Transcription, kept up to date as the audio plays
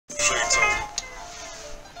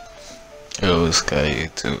It was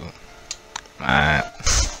good too, man.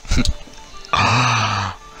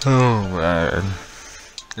 Oh man,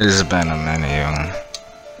 this has been a minute, yo.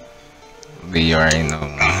 But you already know,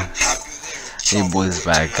 man. You boys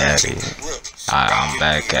back at it. I'm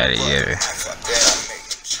back at it, yeah.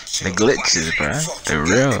 The glitches, bro. They're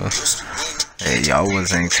real. Hey, y'all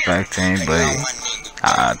wasn't expecting, but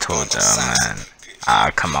I told y'all, man.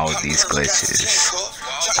 I come out with these glitches.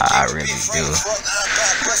 I really do.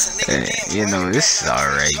 Hey, you know, this is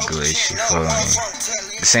alright glitch, you feel me?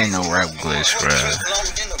 This ain't no rap glitch, bro.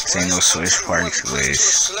 This ain't no Switch Parks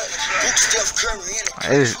glitch.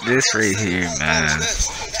 This right here, man.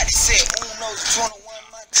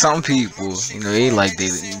 Some people, you know, they like to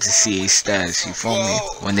see a stats, you feel me?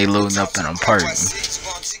 When they loading up in a park.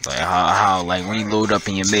 Like how like when you load up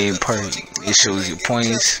in your main park, it shows your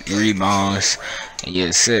points, your rebounds, and your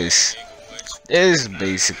assists. It's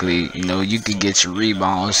basically, you know, you can get your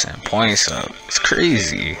rebounds and points up. It's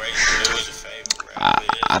crazy.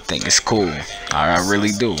 I think it's cool. I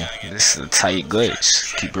really do. This is a tight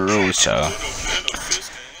glitch. Keep it real with y'all.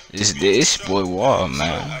 This boy Wall,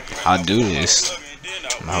 man. I do this.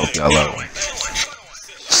 I hope y'all love it.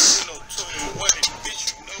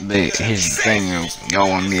 But here's the thing, y'all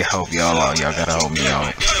want me to help y'all out. Y'all gotta help me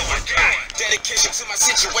out.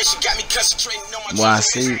 Well, I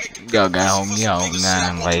see y'all gotta help me out,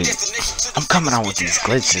 man. Like, I'm coming out with these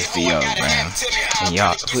glitches for y'all, man. And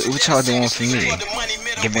y'all, what y'all doing for me?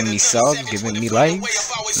 Giving me subs? Giving me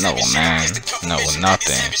likes? No, man. No,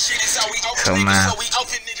 nothing. So, man,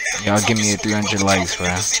 y'all give me a 300 likes, bro.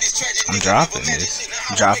 I'm dropping this.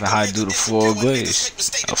 I'm dropping how to do the full glitch.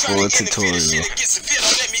 A full tutorial.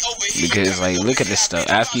 Because, like, look at this stuff.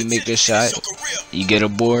 After you make this shot, you get a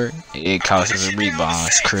board, it counts as a rebound.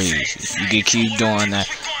 It's crazy. You can keep doing that.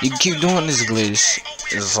 You can keep doing this glitch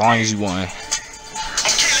as long as you want.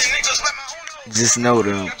 Just know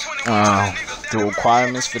the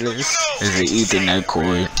requirements for this is an Ethernet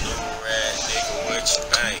cord.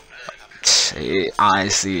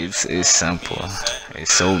 Honestly, it's simple.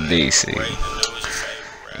 It's so basic.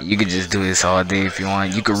 You could just do this all day if you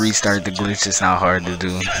want. You could restart the glitch. It's not hard to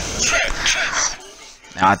do.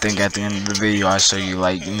 Now I think at the end of the video I'll show you,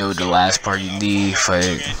 like, you know, the last part you need for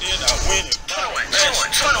it.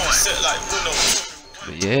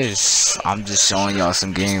 But yes, I'm just showing y'all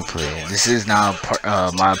some gameplay. This is not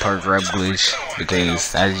a Mypark rep glitch,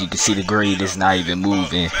 because as you can see, the grade is not even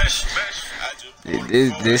moving.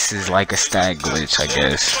 This is like a stat glitch, I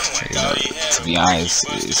guess. You know, to be honest,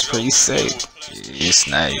 it's pretty sick. It's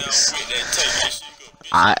nice.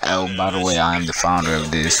 By the way, I am the founder of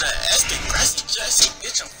this.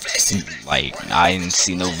 Like, I didn't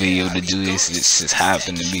see no video to do this. It just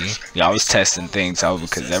happened to be. Yeah, I was testing things out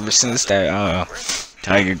because ever since that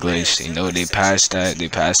Tiger glitch, you know, they patched that. They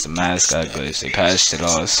patched the mascot glitch. They patched it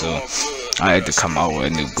all. So I had to come out with a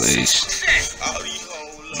new glitch.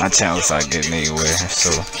 My channel's not getting anywhere, so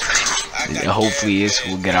hopefully this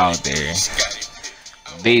will get out there.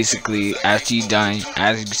 Basically, after you're done,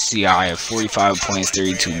 as you can see, I have 45 points,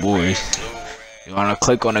 32 boards. You want to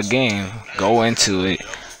click on a game, go into it,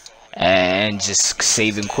 and just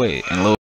save and quit and load.